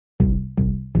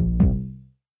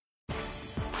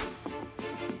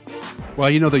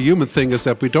Well, the human thing is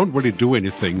that we don't really do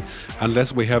anything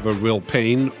unless we have a real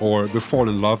pain or we fall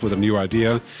in love with a new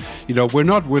idea. We're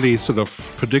not really sort of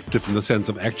predictive in the sense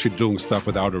of actually doing stuff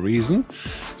without a reason.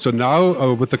 So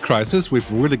now with the crisis,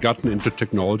 we've really gotten into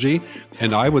technology.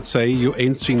 And I would say you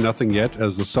ain't seen nothing yet,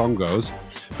 as the song goes,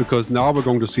 because now we're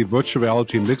going to see virtual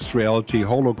reality, mixed reality,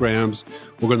 holograms.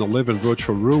 We're going to live in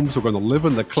virtual rooms. We're going to live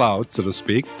in the cloud, so to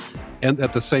speak. And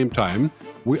at the same time,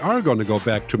 we are going to go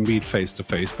back to meet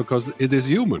face-to-face because it is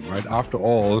human, right? After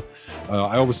all,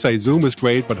 I always say Zoom is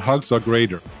great, but hugs are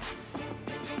greater.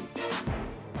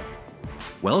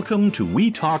 Welcome to We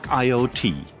Talk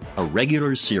IoT, a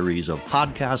regular series of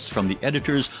podcasts from the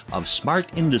editors of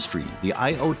Smart Industry, the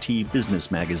IoT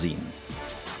business magazine.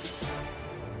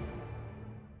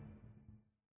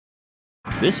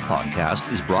 This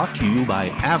podcast is brought to you by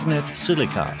Avnet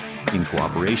Silica in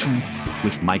cooperation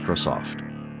with Microsoft.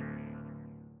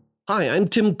 Hi, I'm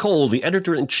Tim Cole, the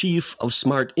editor-in-chief of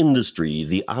Smart Industry,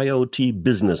 the IoT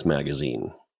business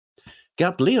magazine.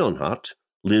 Gert Leonhardt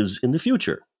lives in the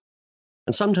future,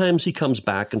 and sometimes he comes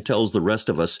back and tells the rest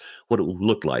of us what it will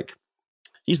look like.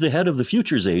 He's the head of the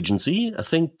Futures Agency, a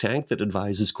think tank that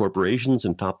advises corporations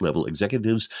and top-level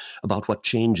executives about what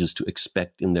changes to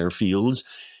expect in their fields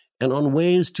and on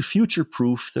ways to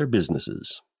future-proof their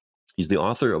businesses. He's the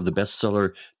author of the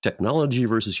bestseller Technology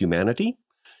versus Humanity.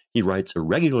 He writes a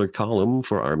regular column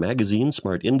for our magazine,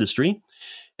 Smart Industry,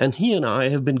 and he and I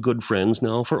have been good friends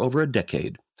now for over a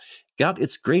decade. Gert,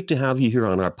 it's great to have you here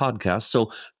on our podcast,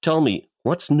 so tell me,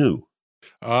 what's new?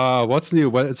 What's new?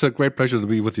 Well, it's a great pleasure to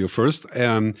be with you first.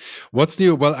 What's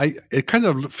new? Well, it kind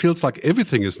of feels like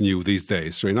everything is new these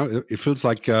days. It feels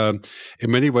like in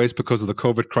many ways, because of the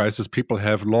COVID crisis, people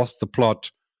have lost the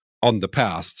plot on the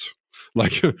past.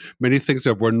 Like many things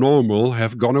that were normal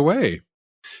have gone away.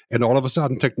 And all of a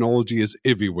sudden, technology is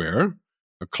everywhere.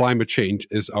 Climate change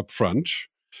is up front.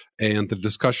 And the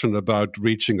discussion about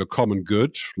reaching a common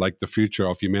good, like the future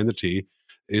of humanity,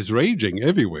 is raging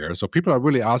everywhere. So people are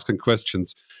really asking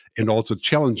questions and also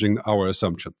challenging our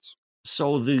assumptions.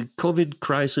 So the COVID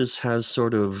crisis has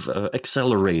sort of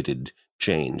accelerated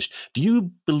change. Do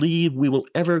you believe we will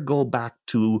ever go back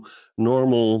to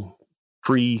normal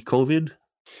pre-COVID?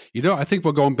 I think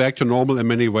we're going back to normal in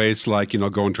many ways, like,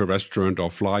 going to a restaurant or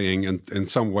flying in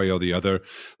some way or the other,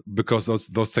 because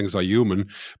those things are human.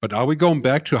 But are we going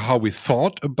back to how we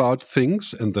thought about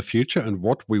things in the future and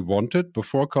what we wanted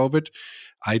before COVID?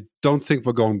 I don't think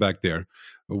we're going back there.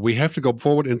 We have to go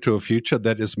forward into a future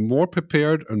that is more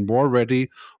prepared and more ready,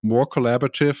 more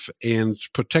collaborative, and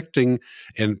protecting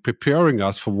and preparing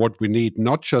us for what we need,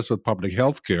 not just with public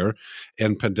health care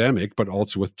and pandemic, but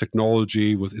also with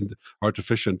technology, with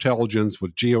artificial intelligence,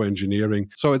 with geoengineering.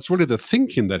 So it's really the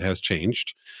thinking that has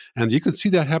changed. And you can see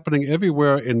that happening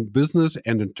everywhere in business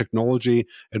and in technology,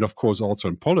 and of course also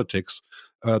in politics.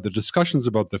 The discussions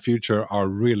about the future are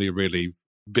really, really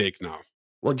big now.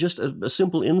 Well, just a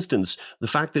simple instance, the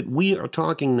fact that we are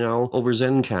talking now over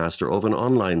Zencastr, over an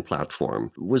online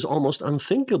platform, was almost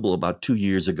unthinkable about 2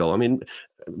 years ago. I mean,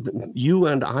 you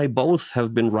and I both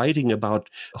have been writing about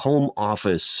home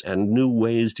office and new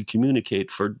ways to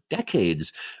communicate for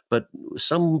decades, but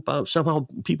somehow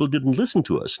people didn't listen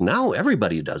to us. Now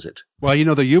everybody does it. Well,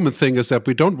 the human thing is that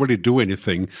we don't really do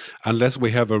anything unless we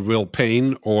have a real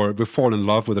pain or we fall in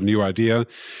love with a new idea.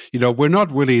 We're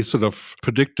not really sort of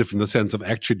predictive in the sense of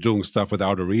actually doing stuff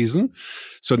without a reason.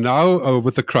 So now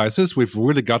with the crisis, we've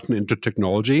really gotten into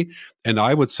technology. And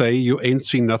I would say you ain't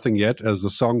seen nothing yet, as the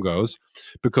song goes,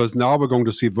 because now we're going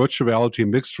to see virtual reality,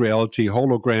 mixed reality,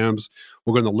 holograms.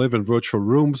 We're going to live in virtual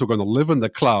rooms. We're going to live in the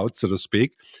cloud, so to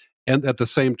speak. And at the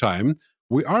same time,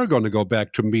 we are going to go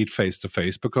back to meet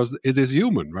face-to-face because it is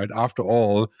human, right? After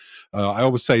all, I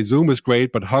always say Zoom is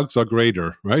great, but hugs are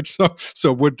greater, right?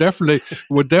 So we're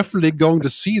definitely going to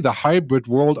see the hybrid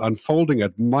world unfolding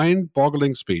at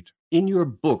mind-boggling speed. In your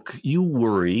book, you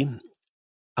worry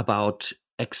about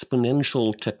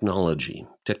exponential technology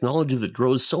that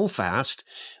grows so fast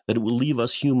that it will leave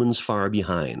us humans far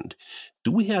behind.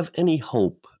 Do we have any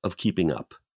hope of keeping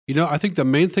up? I think the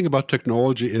main thing about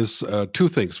technology is two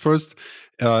things. First,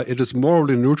 it is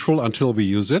morally neutral until we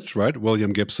use it, right?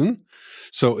 William Gibson.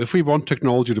 So if we want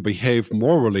technology to behave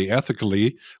morally,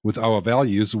 ethically with our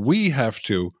values, we have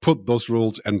to put those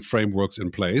rules and frameworks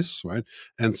in place, right?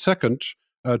 And second,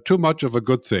 too much of a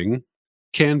good thing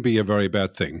can be a very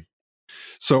bad thing.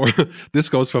 So this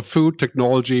goes for food,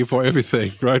 technology, for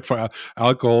everything, right? For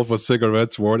alcohol, for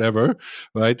cigarettes, whatever,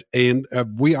 right? And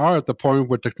we are at the point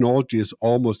where technology is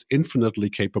almost infinitely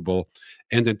capable.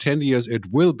 And in 10 years, it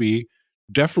will be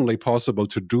definitely possible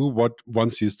to do what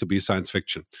once used to be science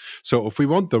fiction. So if we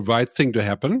want the right thing to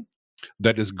happen,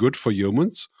 that is good for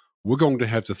humans, we're going to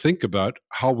have to think about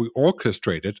how we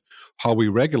orchestrate it, how we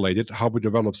regulate it, how we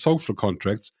develop social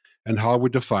contracts, and how we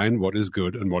define what is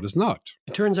good and what is not.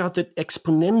 It turns out that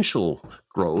exponential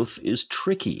growth is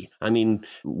tricky. I mean,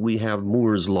 we have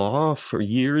Moore's law for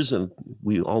years, and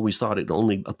we always thought it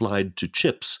only applied to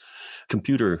chips,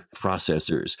 computer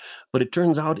processors. But it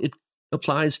turns out it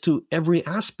applies to every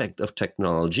aspect of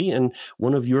technology. And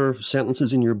one of your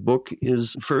sentences in your book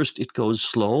is, first it goes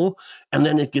slow, and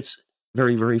then it gets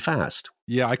very, very fast.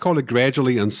 Yeah, I call it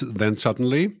gradually and then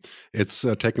suddenly. It's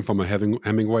taken from a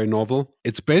Hemingway novel.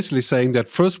 It's basically saying that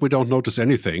first we don't notice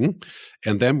anything,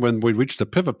 and then when we reach the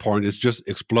pivot point, it just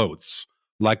explodes,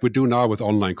 like we do now with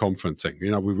online conferencing.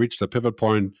 We reach the pivot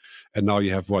point, and now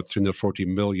you have, 340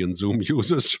 million Zoom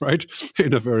users, right,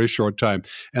 in a very short time.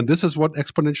 And this is what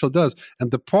exponential does.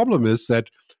 And the problem is that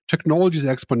technology is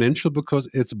exponential because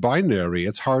it's binary.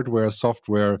 It's hardware,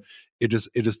 software. It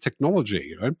is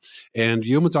technology, right? And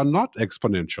humans are not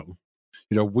exponential.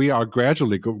 We are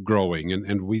gradually growing,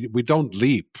 and we don't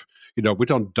leap. We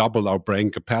don't double our brain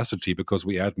capacity because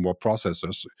we add more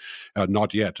processors,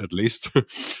 not yet, at least.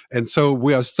 And so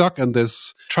we are stuck in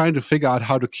this trying to figure out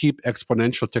how to keep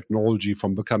exponential technology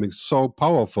from becoming so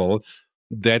powerful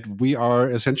that we are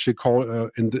essentially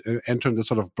entering the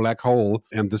sort of black hole,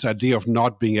 and this idea of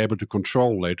not being able to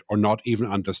control it or not even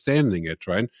understanding it,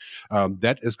 right?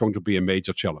 That is going to be a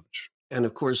major challenge. And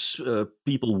of course,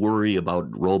 people worry about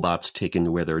robots taking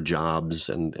away their jobs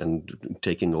and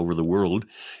taking over the world.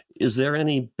 Is there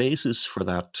any basis for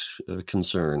that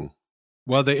concern?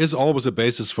 Well, there is always a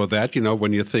basis for that,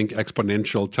 when you think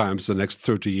exponential times the next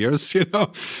 30 years,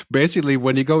 Basically,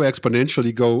 when you go exponential,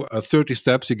 you go 30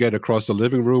 steps, you get across the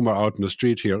living room or out in the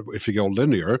street here if you go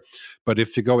linear. But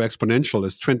if you go exponential,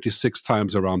 it's 26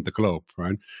 times around the globe,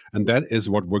 right? And that is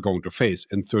what we're going to face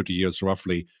in 30 years,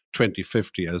 roughly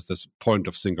 2050 as this point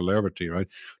of singularity, right?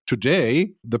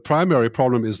 Today, the primary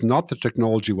problem is not that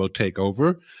technology will take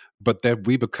over, but that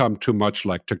we become too much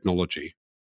like technology.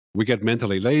 We get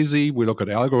mentally lazy. We look at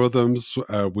algorithms.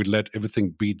 We let everything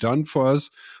be done for us.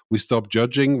 We stop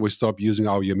judging. We stop using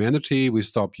our humanity. We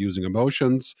stop using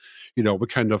emotions. We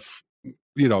kind of,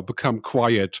 become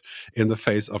quiet in the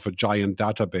face of a giant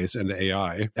database and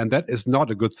AI. And that is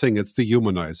not a good thing. It's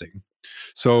dehumanizing.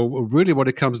 So really what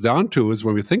it comes down to is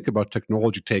when we think about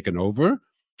technology taking over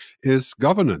is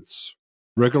governance,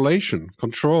 regulation,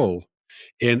 control.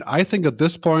 And I think at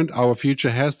this point, our future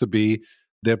has to be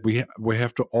that we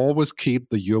have to always keep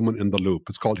the human in the loop.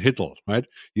 It's called HITL, right?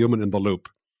 Human in the loop.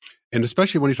 And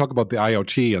especially when you talk about the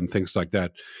IoT and things like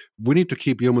that, we need to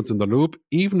keep humans in the loop,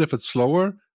 even if it's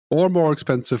slower or more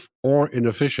expensive or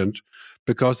inefficient,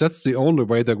 because that's the only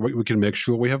way that we can make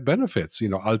sure we have benefits,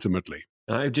 ultimately.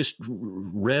 I just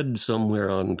read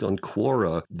somewhere on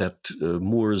Quora that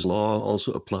Moore's law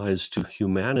also applies to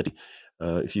humanity.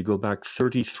 If you go back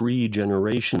 33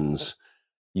 generations,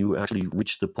 you actually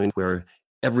reach the point where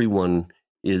everyone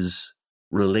is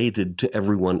related to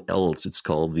everyone else. It's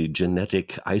called the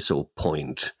genetic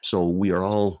isopoint. So we are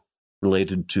all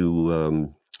related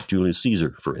to Julius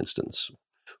Caesar, for instance,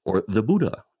 or the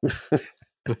Buddha.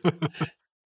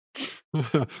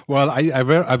 Well, I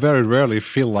very rarely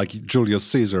feel like Julius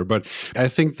Caesar, but I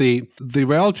think the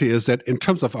reality is that in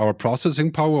terms of our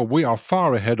processing power, we are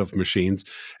far ahead of machines,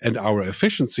 and our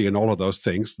efficiency and all of those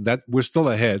things, that we're still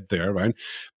ahead there, right?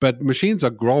 But machines are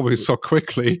growing so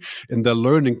quickly in their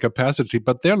learning capacity,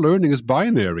 but their learning is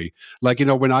binary. Like,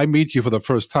 when I meet you for the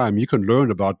first time, you can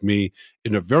learn about me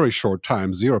in a very short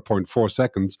time, 0.4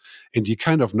 seconds, and you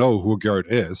kind of know who Gerd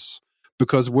is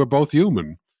because we're both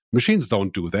human. Machines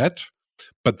don't do that,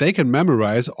 but they can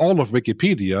memorize all of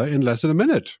Wikipedia in less than a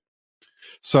minute.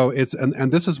 So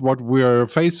and this is what we're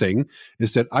facing,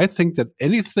 is that I think that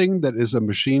anything that is a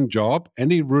machine job,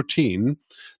 any routine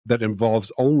that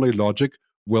involves only logic,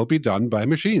 will be done by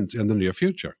machines in the near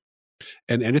future.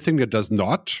 And anything that does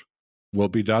not will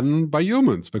be done by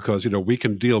humans because, we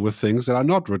can deal with things that are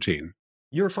not routine.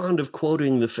 You're fond of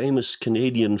quoting the famous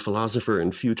Canadian philosopher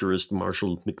and futurist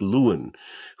Marshall McLuhan,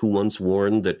 who once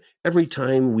warned that every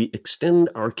time we extend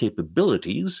our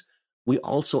capabilities, we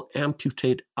also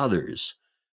amputate others.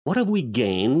 What have we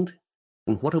gained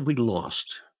and what have we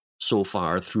lost so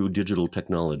far through digital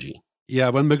technology? Yeah,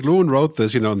 when McLuhan wrote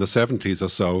this, in the 70s or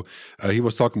so, he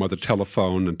was talking about the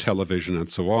telephone and television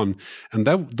and so on. And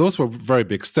those were very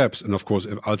big steps. And of course,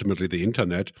 ultimately the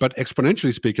internet. But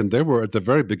exponentially speaking, they were at the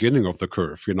very beginning of the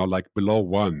curve, like below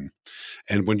 1.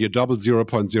 And when you double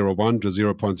 0.01 to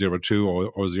 0.02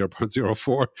 or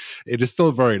 0.04, it is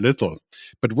still very little.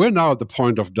 But we're now at the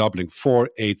point of doubling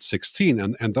 4, 8,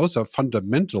 16. And those are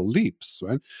fundamental leaps,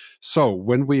 right? So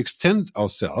when we extend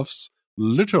ourselves,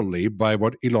 literally by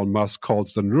what Elon Musk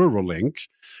calls the Neuralink,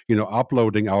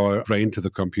 uploading our brain to the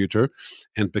computer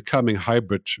and becoming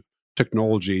hybrid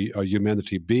technology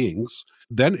humanity beings,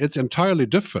 then it's entirely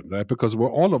different, right? Because we're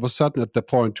all of a sudden at the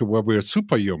point to where we're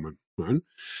superhuman. Right?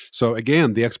 So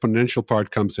again, the exponential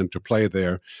part comes into play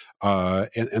there.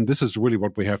 And this is really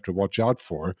what we have to watch out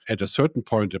for. At a certain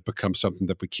point, it becomes something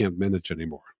that we can't manage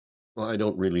anymore. Well, I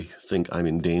don't really think I'm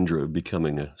in danger of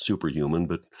becoming a superhuman,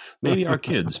 but maybe our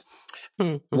kids.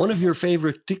 One of your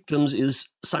favorite dictums is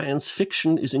science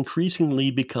fiction is increasingly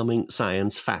becoming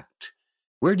science fact.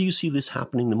 Where do you see this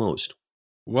happening the most?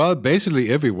 Well, basically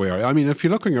everywhere. I mean, if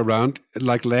you're looking around,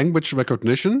 like language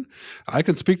recognition, I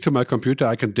can speak to my computer,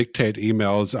 I can dictate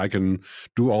emails, I can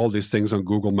do all these things on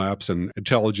Google Maps and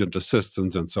intelligent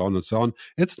assistants and so on and so on.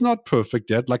 It's not perfect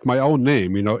yet. Like my own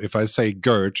name, if I say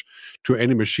Gert to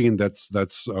any machine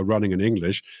that's running in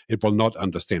English, it will not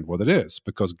understand what it is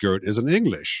because Gert is in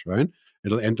English, right?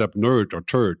 It'll end up nerd or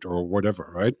turd or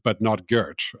whatever, right? But not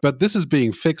Gert. But this is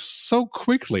being fixed so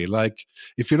quickly. Like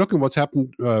if you look at what's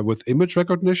happened with image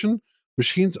recognition,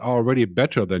 machines are already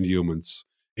better than humans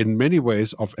in many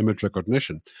ways of image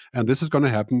recognition. And this is going to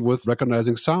happen with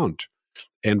recognizing sound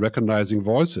and recognizing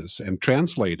voices and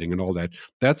translating and all that.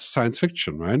 That's science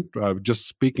fiction, right? Just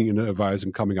speaking in a voice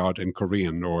and coming out in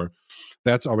Korean, or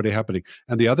that's already happening.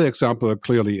 And the other example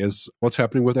clearly is what's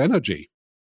happening with energy.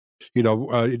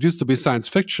 It used to be science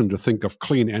fiction to think of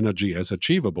clean energy as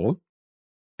achievable,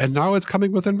 and now it's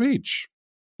coming within reach.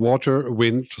 Water,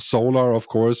 wind, solar, of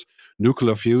course,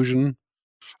 nuclear fusion.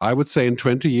 I would say in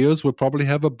 20 years, we'll probably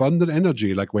have abundant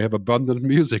energy like we have abundant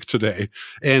music today.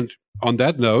 And on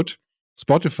that note,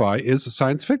 Spotify is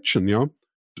science fiction,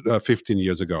 15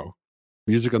 years ago.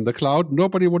 Music on the cloud,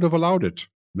 nobody would have allowed it.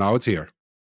 Now it's here.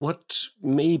 What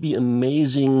may be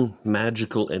amazing,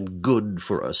 magical, and good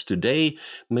for us today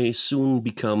may soon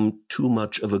become too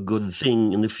much of a good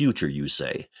thing in the future, you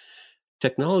say.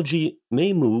 Technology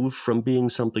may move from being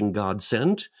something God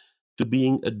sent to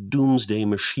being a doomsday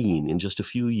machine in just a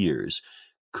few years.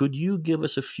 Could you give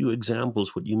us a few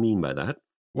examples what you mean by that?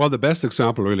 Well, the best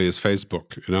example really is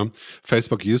Facebook.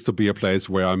 Facebook used to be a place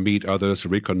where I meet others,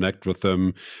 reconnect with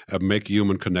them, make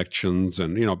human connections,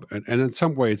 and in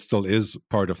some way it still is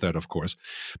part of that, of course.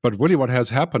 But really, what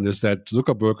has happened is that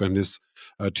Zuckerberg and his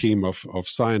team of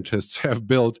scientists have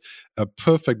built a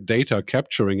perfect data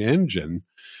capturing engine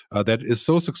that is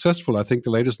so successful. I think the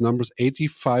latest number is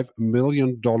 $85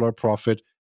 million profit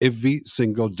every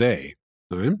single day.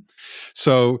 Right?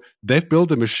 So they've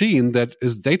built a machine that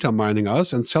is data mining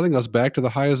us and selling us back to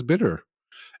the highest bidder.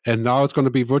 And now it's going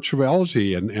to be virtual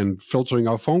reality and filtering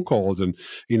our phone calls and,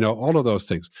 all of those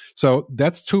things. So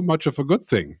that's too much of a good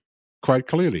thing, quite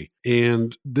clearly.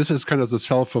 And this is kind of the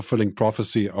self-fulfilling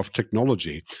prophecy of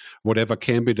technology. Whatever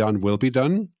can be done will be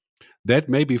done. That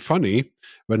may be funny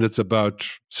when it's about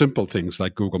simple things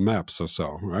like Google Maps or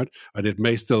so, right? And it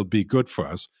may still be good for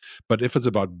us. But if it's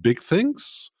about big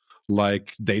things,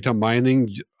 like data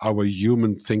mining our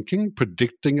human thinking,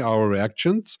 predicting our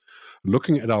reactions,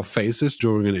 looking at our faces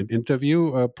during an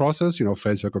interview process,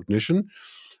 face recognition,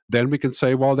 then we can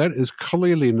say, well, that is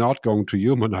clearly not going to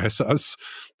humanize us.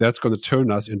 That's going to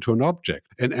turn us into an object.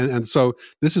 And so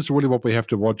this is really what we have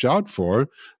to watch out for.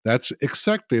 That's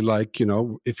exactly like,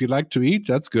 if you like to eat,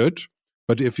 that's good.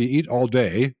 But if you eat all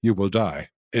day, you will die.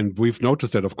 And we've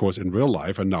noticed that, of course, in real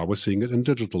life, and now we're seeing it in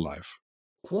digital life.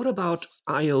 What about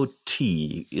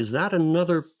IoT? Is that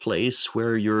another place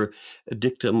where your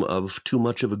dictum of too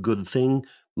much of a good thing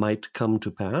might come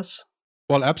to pass?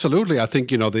 Well, absolutely. I think,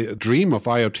 the dream of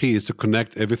IoT is to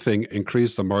connect everything,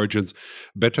 increase the margins,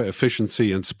 better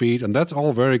efficiency and speed. And that's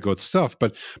all very good stuff.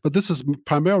 But this is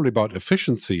primarily about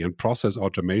efficiency and process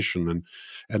automation.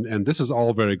 And this is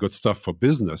all very good stuff for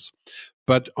business.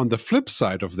 But on the flip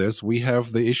side of this, we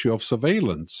have the issue of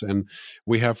surveillance, and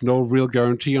we have no real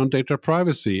guarantee on data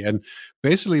privacy. And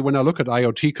basically, when I look at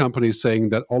IoT companies saying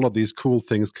that all of these cool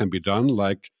things can be done,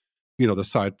 like the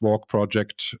Sidewalk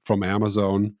project from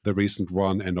Amazon, the recent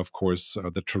one, and of course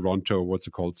the Toronto,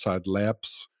 Side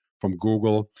Labs from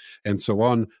Google, and so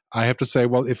on. I have to say,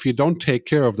 well, if you don't take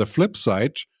care of the flip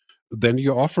side, then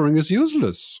your offering is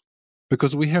useless.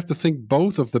 Because we have to think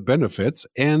both of the benefits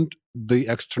and the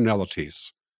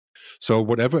externalities. So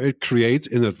whatever it creates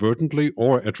inadvertently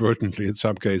or advertently in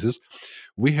some cases,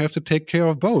 we have to take care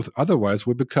of both. Otherwise,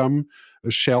 we become a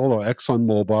Shell or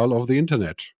ExxonMobil of the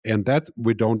internet. And that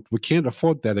we can't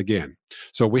afford that again.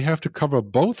 So we have to cover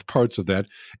both parts of that.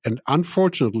 And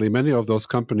unfortunately, many of those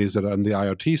companies that are in the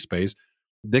IoT space,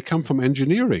 they come from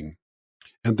engineering.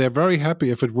 And they're very happy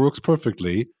if it works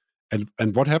perfectly.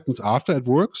 And what happens after it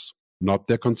works? Not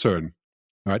their concern.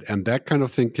 Right? And that kind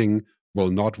of thinking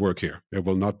will not work here. It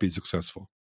will not be successful.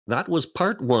 That was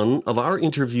part one of our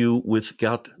interview with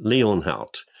Gert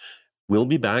Leonhardt. We'll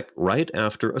be back right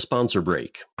after a sponsor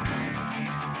break.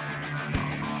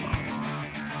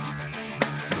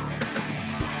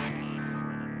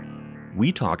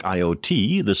 We Talk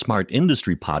IoT, the Smart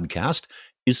Industry podcast,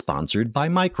 is sponsored by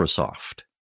Microsoft.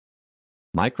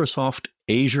 Microsoft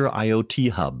Azure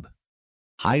IoT Hub.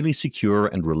 Highly secure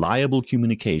and reliable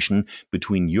communication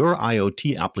between your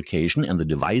IoT application and the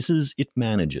devices it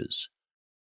manages.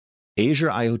 Azure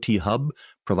IoT Hub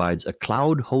provides a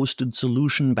cloud-hosted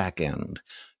solution backend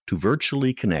to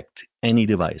virtually connect any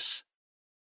device.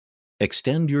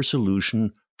 Extend your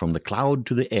solution from the cloud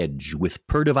to the edge with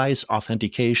per-device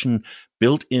authentication,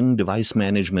 built-in device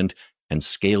management, and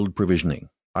scaled provisioning.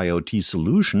 IoT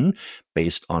solution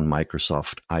based on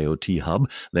Microsoft IoT Hub,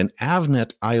 then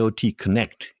Avnet IoT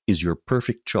Connect is your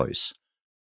perfect choice.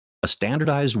 A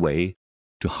standardized way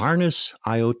to harness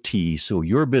IoT so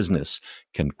your business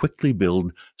can quickly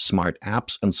build smart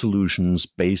apps and solutions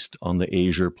based on the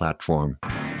Azure platform.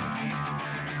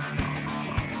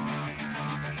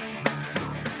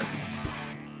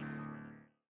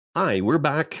 Hi, we're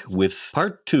back with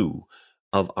part two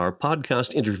of our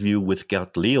podcast interview with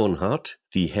Gert Leonhardt,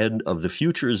 the head of the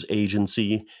Futures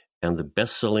Agency and the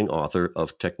best-selling author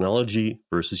of Technology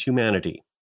versus Humanity.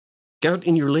 Gert,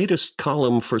 in your latest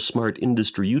column for Smart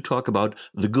Industry, you talk about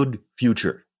the good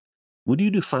future. Would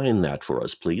you define that for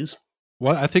us, please?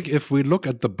 Well, I think if we look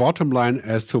at the bottom line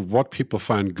as to what people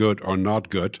find good or not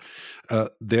good,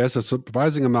 there's a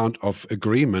surprising amount of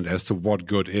agreement as to what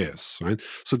good is, right?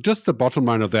 So just the bottom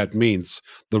line of that means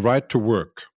the right to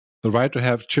work, the right to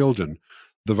have children,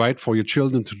 the right for your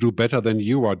children to do better than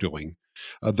you are doing,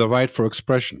 the right for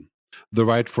expression, the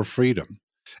right for freedom.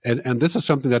 And this is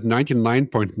something that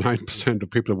 99.9%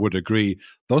 of people would agree.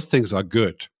 Those things are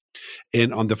good.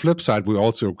 And on the flip side, we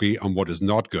also agree on what is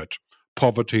not good.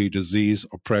 Poverty, disease,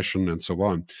 oppression, and so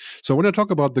on. So when I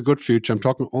talk about the good future, I'm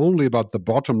talking only about the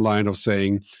bottom line of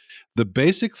saying the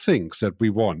basic things that we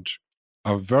want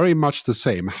are very much the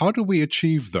same. How do we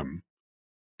achieve them?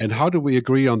 And how do we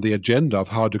agree on the agenda of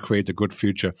how to create a good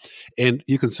future? And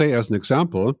you can say, as an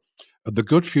example, the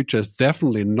good future is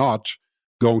definitely not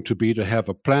going to be to have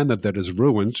a planet that is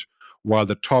ruined while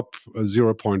the top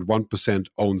 0.1%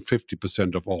 own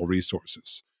 50% of all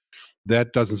resources.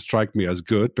 That doesn't strike me as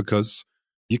good because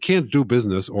you can't do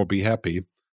business or be happy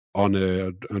on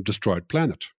a destroyed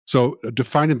planet. So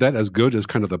defining that as good is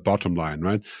kind of the bottom line,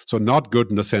 right? So not good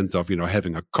in the sense of,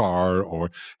 having a car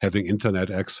or having internet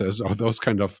access or those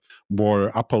kind of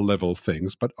more upper level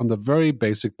things, but on the very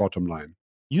basic bottom line.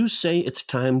 You say it's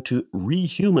time to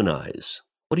rehumanize.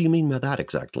 What do you mean by that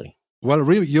exactly? Well,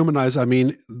 rehumanize, I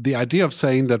mean, the idea of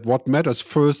saying that what matters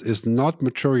first is not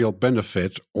material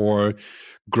benefit or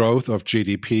growth of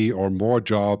GDP or more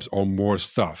jobs or more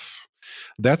stuff.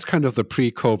 That's kind of the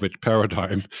pre-COVID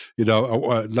paradigm,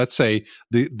 let's say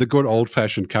the good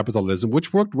old-fashioned capitalism,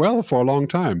 which worked well for a long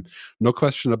time, no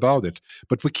question about it.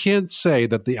 But we can't say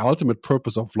that the ultimate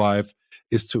purpose of life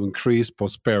is to increase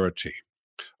prosperity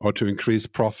or to increase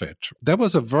profit. That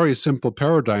was a very simple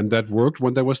paradigm that worked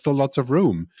when there was still lots of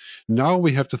room. Now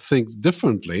we have to think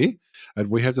differently,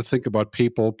 and we have to think about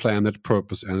people, planet,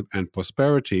 purpose, and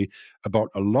prosperity, about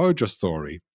a larger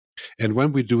story. And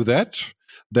when we do that,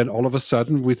 then all of a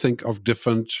sudden we think of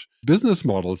different business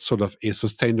models, sort of a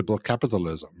sustainable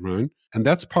capitalism, right? And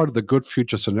that's part of the good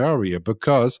future scenario,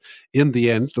 because in the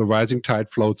end, the rising tide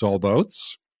floats all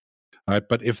boats, right?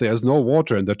 But if there's no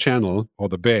water in the channel or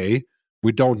the bay,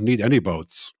 we don't need any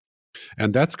boats.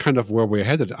 And that's kind of where we're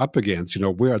headed up against.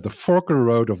 We're at the fork in the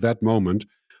road of that moment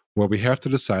where we have to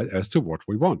decide as to what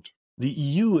we want. The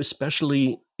EU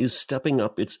especially is stepping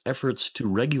up its efforts to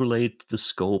regulate the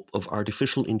scope of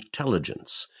artificial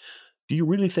intelligence. Do you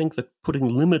really think that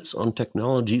putting limits on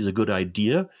technology is a good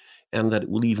idea and that it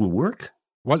will even work?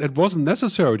 Well, it wasn't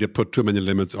necessary to put too many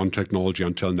limits on technology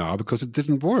until now because it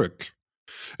didn't work.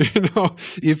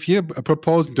 If you're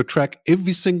proposing to track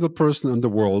every single person in the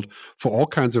world for all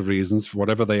kinds of reasons,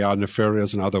 whatever they are,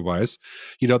 nefarious and otherwise,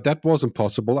 that wasn't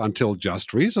possible until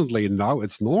just recently. Now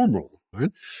it's normal.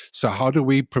 Right? So how do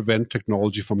we prevent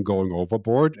technology from going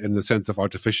overboard in the sense of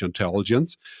artificial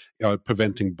intelligence,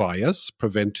 preventing bias,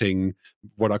 preventing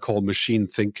what I call machine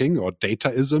thinking or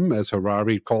dataism, as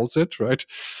Harari calls it, right?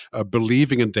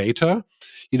 Believing in data.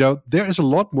 There is a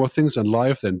lot more things in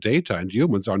life than data, and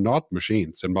humans are not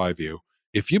machines, in my view.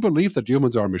 If you believe that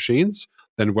humans are machines,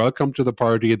 then welcome to the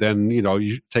party. Then,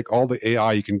 you take all the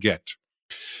AI you can get.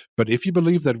 But if you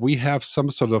believe that we have some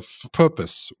sort of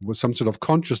purpose, with some sort of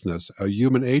consciousness, a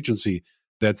human agency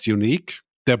that's unique,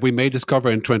 that we may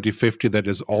discover in 2050 that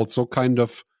is also kind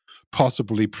of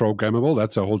possibly programmable,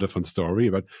 that's a whole different story.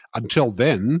 But until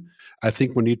then, I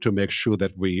think we need to make sure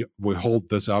that we hold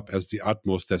this up as the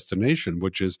utmost destination,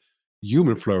 which is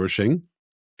human flourishing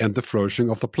and the flourishing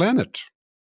of the planet,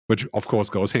 which of course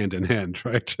goes hand in hand,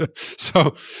 right?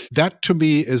 So that to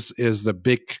me is the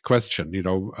big question,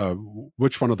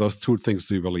 which one of those two things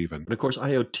do you believe in? But of course,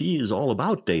 IoT is all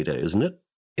about data, isn't it?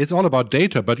 It's all about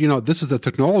data, but this is a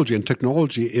technology, and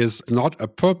technology is not a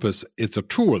purpose, it's a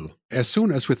tool. As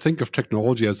soon as we think of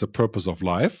technology as the purpose of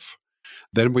life,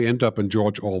 then we end up in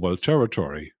George Orwell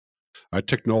territory.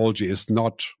 Technology is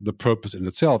not the purpose in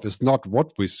itself, it's not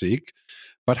what we seek,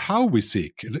 but how we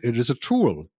seek. It is a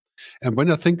tool. And when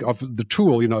I think of the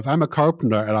tool, if I'm a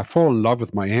carpenter and I fall in love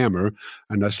with my hammer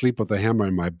and I sleep with the hammer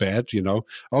in my bed,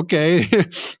 okay,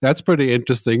 that's pretty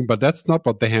interesting, but that's not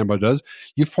what the hammer does.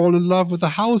 You fall in love with the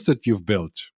house that you've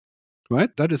built,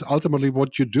 right? That is ultimately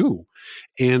what you do.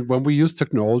 And when we use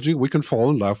technology, we can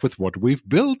fall in love with what we've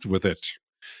built with it.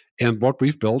 And what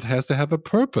we've built has to have a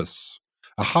purpose,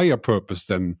 a higher purpose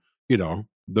than,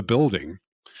 the building.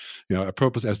 A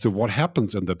purpose as to what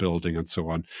happens in the building and so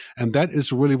on. And that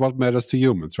is really what matters to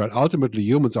humans, right? Ultimately,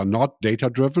 humans are not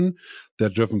data-driven. They're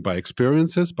driven by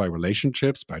experiences, by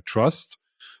relationships, by trust,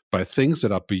 by things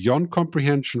that are beyond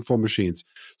comprehension for machines.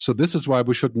 So this is why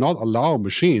we should not allow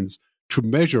machines to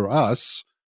measure us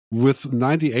with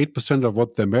 98% of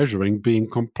what they're measuring being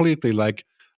completely like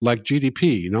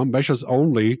GDP, measures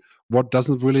only what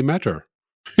doesn't really matter.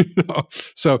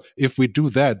 So if we do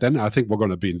that, then I think we're going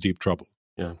to be in deep trouble.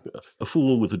 Yeah, a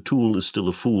fool with a tool is still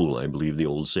a fool, I believe the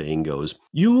old saying goes.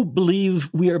 You believe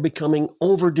we are becoming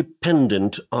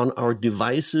over-dependent on our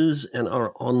devices and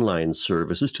our online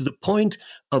services to the point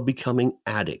of becoming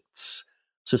addicts.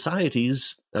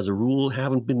 Societies, as a rule,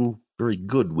 haven't been very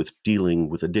good with dealing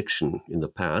with addiction in the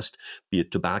past, be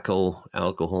it tobacco,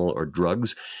 alcohol, or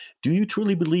drugs. Do you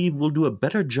truly believe we'll do a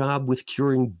better job with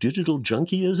curing digital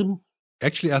junkiism?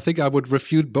 Actually, I think I would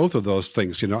refute both of those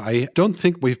things. I don't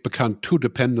think we've become too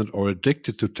dependent or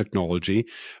addicted to technology,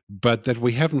 but that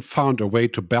we haven't found a way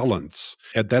to balance.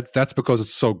 And that's because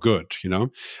it's so good.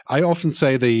 I often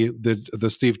say the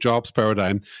Steve Jobs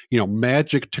paradigm,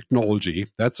 magic technology,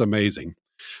 that's amazing.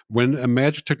 When a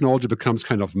magic technology becomes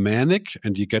kind of manic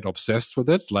and you get obsessed with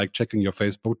it, like checking your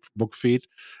Facebook feed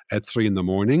at 3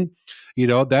 a.m,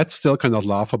 that's still kind of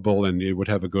laughable, and you would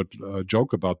have a good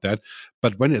joke about that.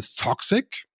 But when it's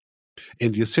toxic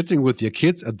and you're sitting with your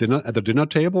kids at the dinner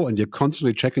table and you're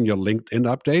constantly checking your LinkedIn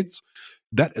updates,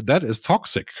 that is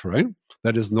toxic, right?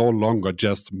 That is no longer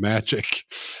just magic.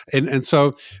 And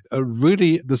so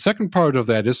really the second part of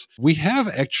that is we have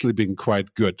actually been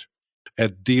quite good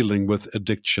at dealing with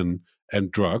addiction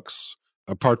and drugs,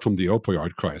 apart from the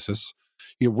opioid crisis.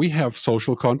 We have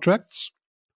social contracts,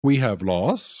 we have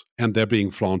laws, and they're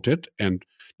being flaunted and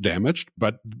damaged,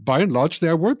 but by and large,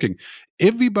 they're working.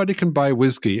 Everybody can buy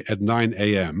whiskey at 9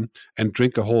 a.m. and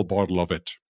drink a whole bottle of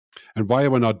it. And why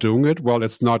are we not doing it? Well,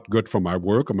 it's not good for my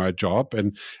work or my job,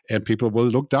 and people will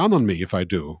look down on me if I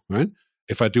do, right?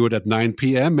 If I do it at 9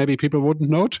 p.m., maybe people wouldn't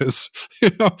notice.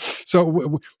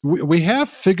 So we have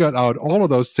figured out all of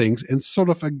those things in sort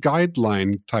of a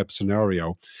guideline type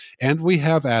scenario. And we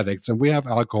have addicts, and we have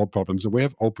alcohol problems, and we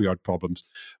have opioid problems.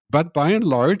 But by and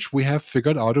large, we have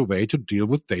figured out a way to deal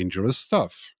with dangerous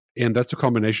stuff. And that's a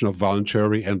combination of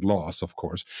voluntary and laws, of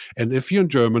course. And if you're in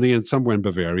Germany and somewhere in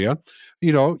Bavaria,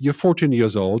 you're 14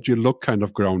 years old, you look kind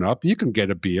of grown up, you can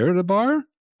get a beer at a bar,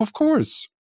 of course.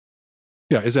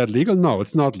 Yeah, is that legal? No,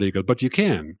 it's not legal, but you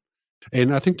can.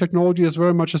 And I think technology is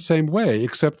very much the same way,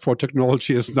 except for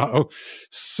technology is now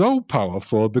so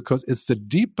powerful because it's the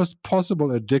deepest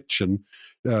possible addiction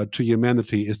to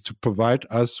humanity is to provide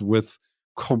us with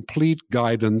complete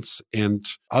guidance and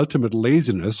ultimate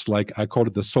laziness, like I call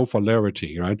it the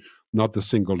sofalarity, right? Not the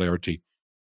singularity.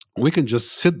 We can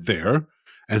just sit there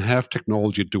and have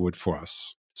technology do it for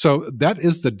us. So that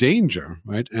is the danger,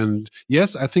 right? And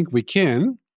yes, I think we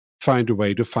can find a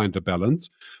way to find a balance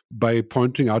by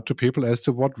pointing out to people as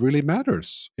to what really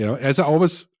matters. As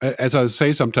I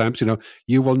say sometimes,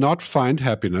 you will not find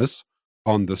happiness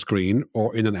on the screen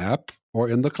or in an app or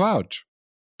in the cloud.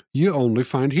 You only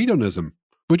find hedonism,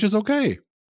 which is okay.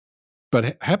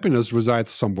 But happiness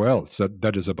resides somewhere else.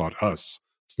 That is about us.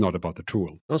 It's not about the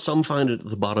tool. Well, some find it at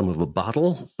the bottom of a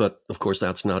bottle, but of course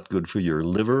that's not good for your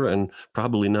liver and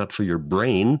probably not for your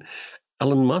brain.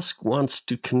 Elon Musk wants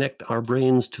to connect our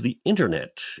brains to the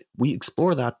internet. We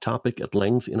explore that topic at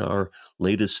length in our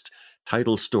latest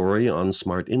title story on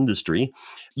Smart Industry.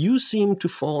 You seem to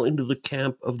fall into the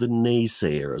camp of the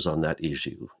naysayers on that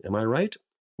issue. Am I right?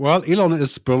 Well, Elon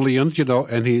is brilliant,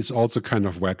 and he's also kind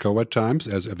of wacko at times,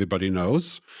 as everybody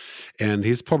knows. And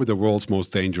he's probably the world's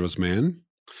most dangerous man.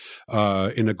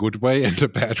 In a good way and a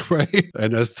bad way,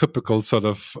 and as typical sort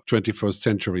of 21st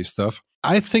century stuff.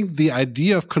 I think the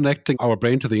idea of connecting our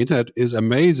brain to the internet is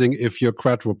amazing if you're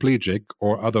quadriplegic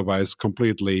or otherwise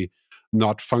completely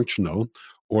not functional,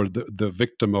 or the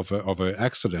victim of an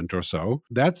accident or so.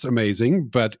 That's amazing.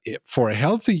 But for a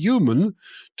healthy human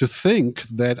to think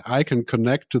that I can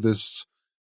connect to this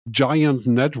giant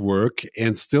network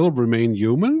and still remain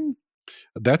human,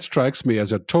 that strikes me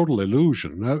as a total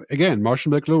illusion. Now, again,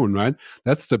 Marshall McLuhan, right?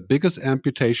 That's the biggest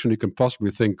amputation you can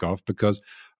possibly think of, because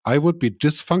I would be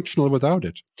dysfunctional without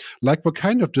it. Like, we're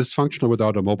kind of dysfunctional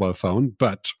without a mobile phone,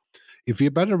 but if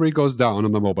your battery goes down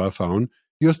on the mobile phone,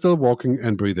 you're still walking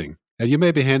and breathing. And you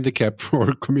may be handicapped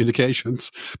for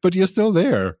communications, but you're still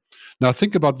there. Now,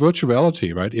 think about virtual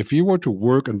reality, right? If you were to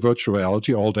work in virtual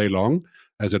reality all day long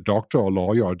as a doctor or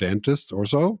lawyer or dentist or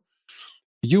so,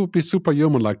 you would be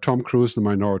superhuman like Tom Cruise in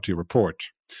Minority Report.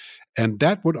 And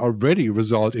that would already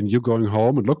result in you going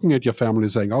home and looking at your family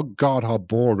saying, oh, God, how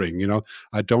boring.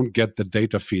 I don't get the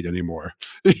data feed anymore.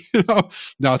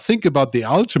 Now, think about the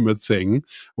ultimate thing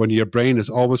when your brain is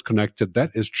always connected.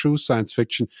 That is true science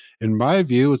fiction. In my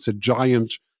view, it's a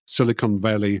giant Silicon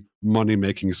Valley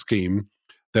money-making scheme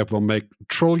that will make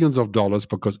trillions of dollars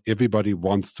because everybody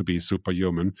wants to be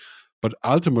superhuman, but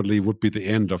ultimately would be the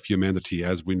end of humanity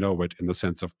as we know it in the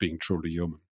sense of being truly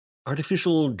human.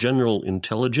 Artificial general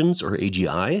intelligence, or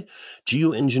AGI,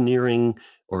 geoengineering,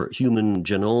 or human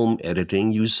genome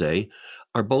editing, you say,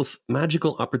 are both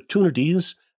magical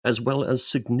opportunities as well as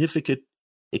significant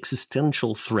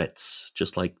existential threats,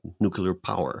 just like nuclear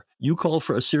power. You call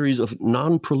for a series of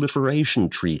non-proliferation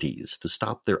treaties to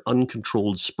stop their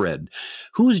uncontrolled spread.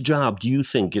 Whose job do you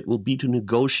think it will be to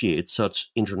negotiate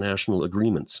such international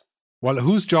agreements? Well,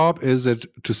 whose job is it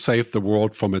to save the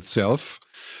world from itself?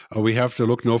 We have to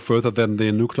look no further than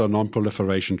the Nuclear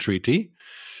Non-Proliferation Treaty,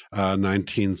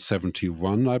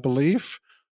 1971, I believe.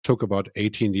 Took about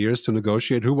 18 years to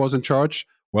negotiate. Who was in charge?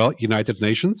 Well, United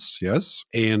Nations, yes.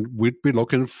 And we'd be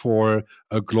looking for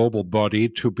a global body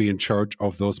to be in charge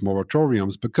of those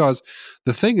moratoriums, because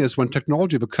the thing is, when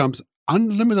technology becomes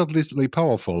unlimitedly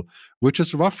powerful, which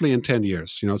is roughly in 10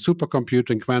 years,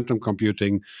 supercomputing, quantum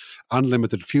computing,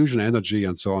 unlimited fusion energy,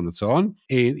 and so on.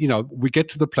 And, we get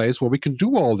to the place where we can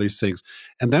do all these things.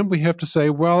 And then we have to say,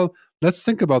 well, let's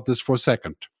think about this for a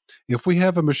second. If we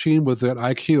have a machine with an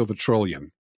IQ of 1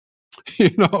 trillion,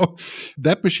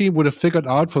 that machine would have figured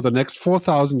out for the next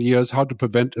 4,000 years how to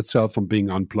prevent itself from being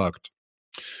unplugged.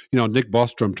 Nick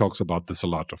Bostrom talks about this a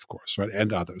lot, of course, right,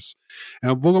 and others.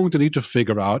 And we're going to need to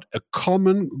figure out a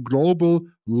common global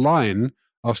line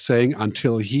of saying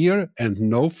until here and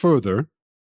no further,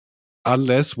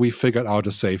 unless we figured out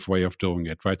a safe way of doing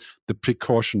it, right? The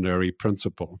precautionary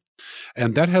principle.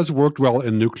 And that has worked well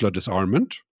in nuclear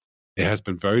disarmament. It has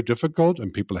been very difficult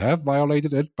and people have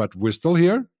violated it, but we're still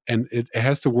here, and it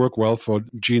has to work well for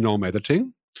genome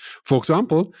editing. For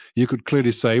example, you could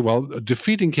clearly say, well,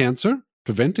 defeating cancer,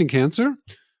 preventing cancer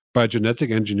by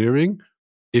genetic engineering,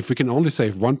 if we can only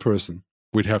save one person,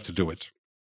 we'd have to do it.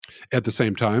 At the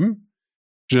same time,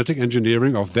 genetic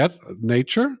engineering of that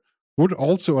nature would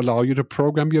also allow you to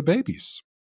program your babies.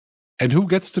 And who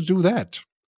gets to do that?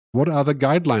 What are the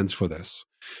guidelines for this?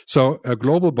 So a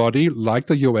global body like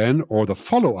the UN, or the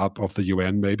follow-up of the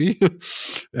UN maybe,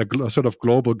 a sort of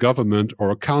global government or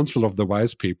a council of the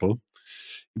wise people,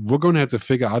 we're going to have to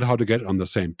figure out how to get on the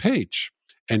same page.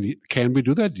 And can we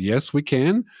do that? Yes, we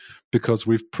can, because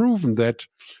we've proven that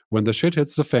when the shit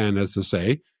hits the fan, as they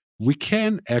say, we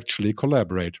can actually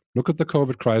collaborate. Look at the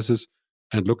COVID crisis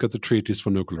and look at the treaties for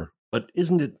nuclear. But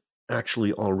isn't it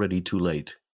actually already too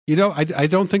late? I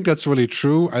don't think that's really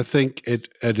true. I think it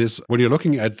is, when you're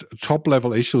looking at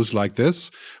top-level issues like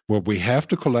this, where we have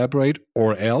to collaborate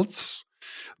or else,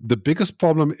 the biggest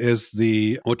problem is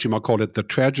what you might call it, the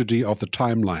tragedy of the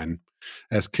timeline,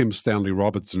 as Kim Stanley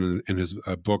Robertson in his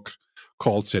book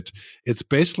calls it. It's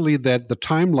basically that the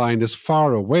timeline is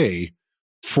far away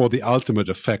for the ultimate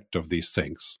effect of these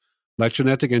things. Like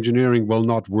genetic engineering will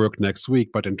not work next week,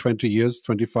 but in 20 years,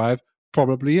 25,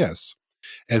 probably yes.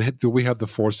 And do we have the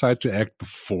foresight to act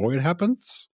before it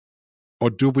happens? Or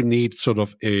do we need sort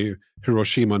of a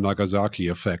Hiroshima-Nagasaki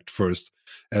effect first,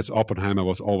 as Oppenheimer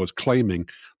was always claiming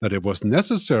that it was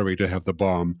necessary to have the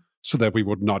bomb so that we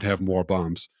would not have more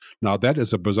bombs? Now, that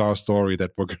is a bizarre story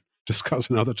that we're going to discuss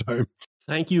another time.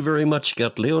 Thank you very much,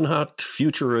 Gert Leonhardt,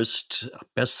 futurist,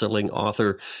 best-selling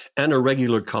author, and a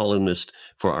regular columnist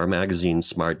for our magazine,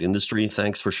 Smart Industry.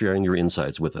 Thanks for sharing your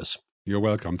insights with us. You're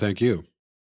welcome. Thank you.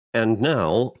 And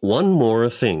now, one more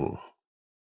thing.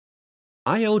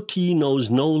 IoT knows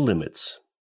no limits,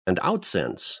 and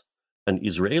Outsense, an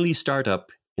Israeli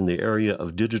startup in the area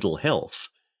of digital health,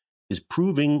 is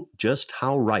proving just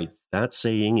how right that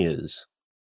saying is.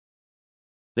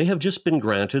 They have just been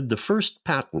granted the first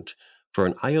patent for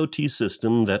an IoT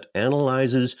system that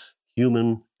analyzes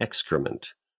human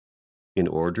excrement in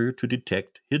order to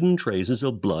detect hidden traces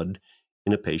of blood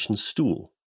in a patient's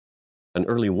stool, an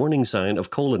early warning sign of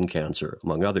colon cancer,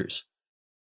 among others.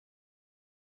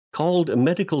 Called a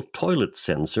medical toilet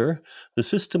sensor, the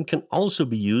system can also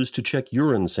be used to check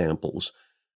urine samples,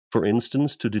 for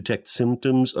instance, to detect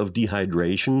symptoms of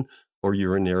dehydration or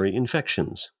urinary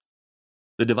infections.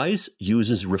 The device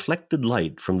uses reflected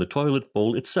light from the toilet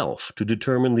bowl itself to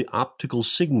determine the optical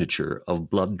signature of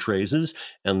blood traces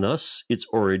and thus its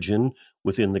origin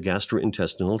within the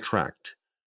gastrointestinal tract,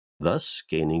 thus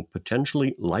gaining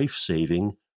potentially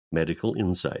life-saving medical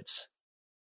insights.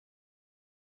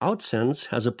 Outsense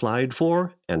has applied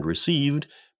for and received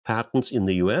patents in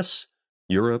the US,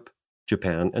 Europe,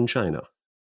 Japan, and China.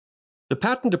 The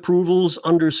patent approvals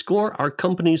underscore our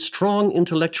company's strong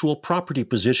intellectual property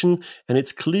position and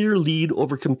its clear lead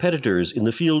over competitors in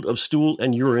the field of stool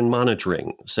and urine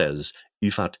monitoring, says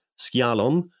Yifat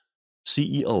Skyalom,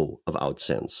 CEO of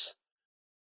Outsense.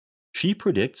 She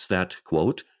predicts that,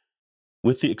 quote,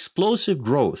 with the explosive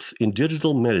growth in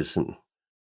digital medicine,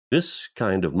 this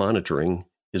kind of monitoring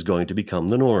is going to become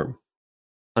the norm.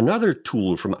 Another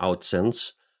tool from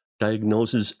Outsense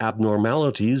diagnoses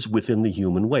abnormalities within the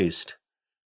human waste.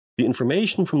 The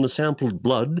information from the sampled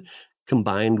blood,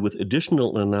 combined with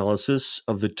additional analysis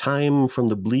of the time from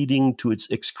the bleeding to its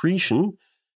excretion,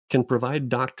 can provide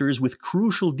doctors with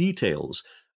crucial details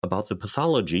about the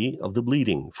pathology of the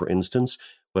bleeding, for instance,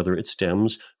 whether it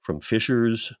stems from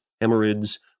fissures,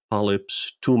 hemorrhoids,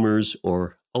 polyps, tumors,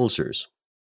 or ulcers.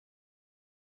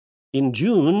 In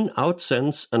June,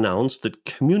 Outsense announced that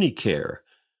Communicare,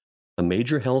 a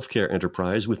major healthcare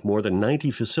enterprise with more than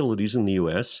 90 facilities in the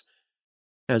U.S.,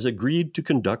 has agreed to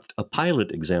conduct a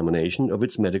pilot examination of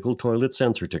its medical toilet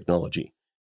sensor technology.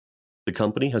 The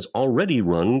company has already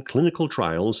run clinical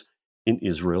trials in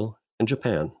Israel and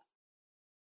Japan.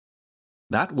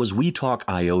 That was We Talk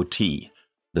IoT,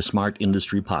 the Smart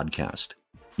Industry podcast.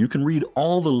 You can read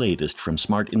all the latest from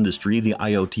Smart Industry, the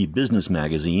IoT business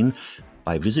magazine,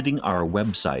 by visiting our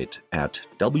website at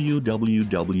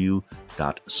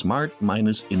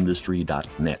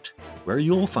www.smart-industry.net, where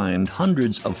you'll find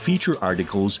hundreds of feature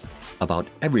articles about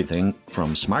everything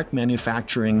from smart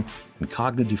manufacturing and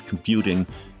cognitive computing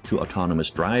to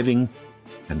autonomous driving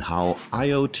and how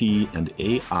IoT and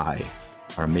AI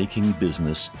are making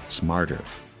business smarter.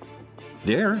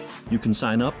 There, you can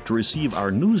sign up to receive our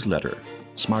newsletter,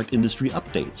 Smart Industry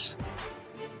Updates.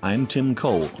 I'm Tim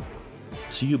Cole.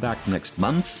 See you back next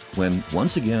month when,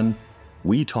 once again,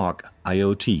 we talk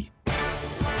IoT.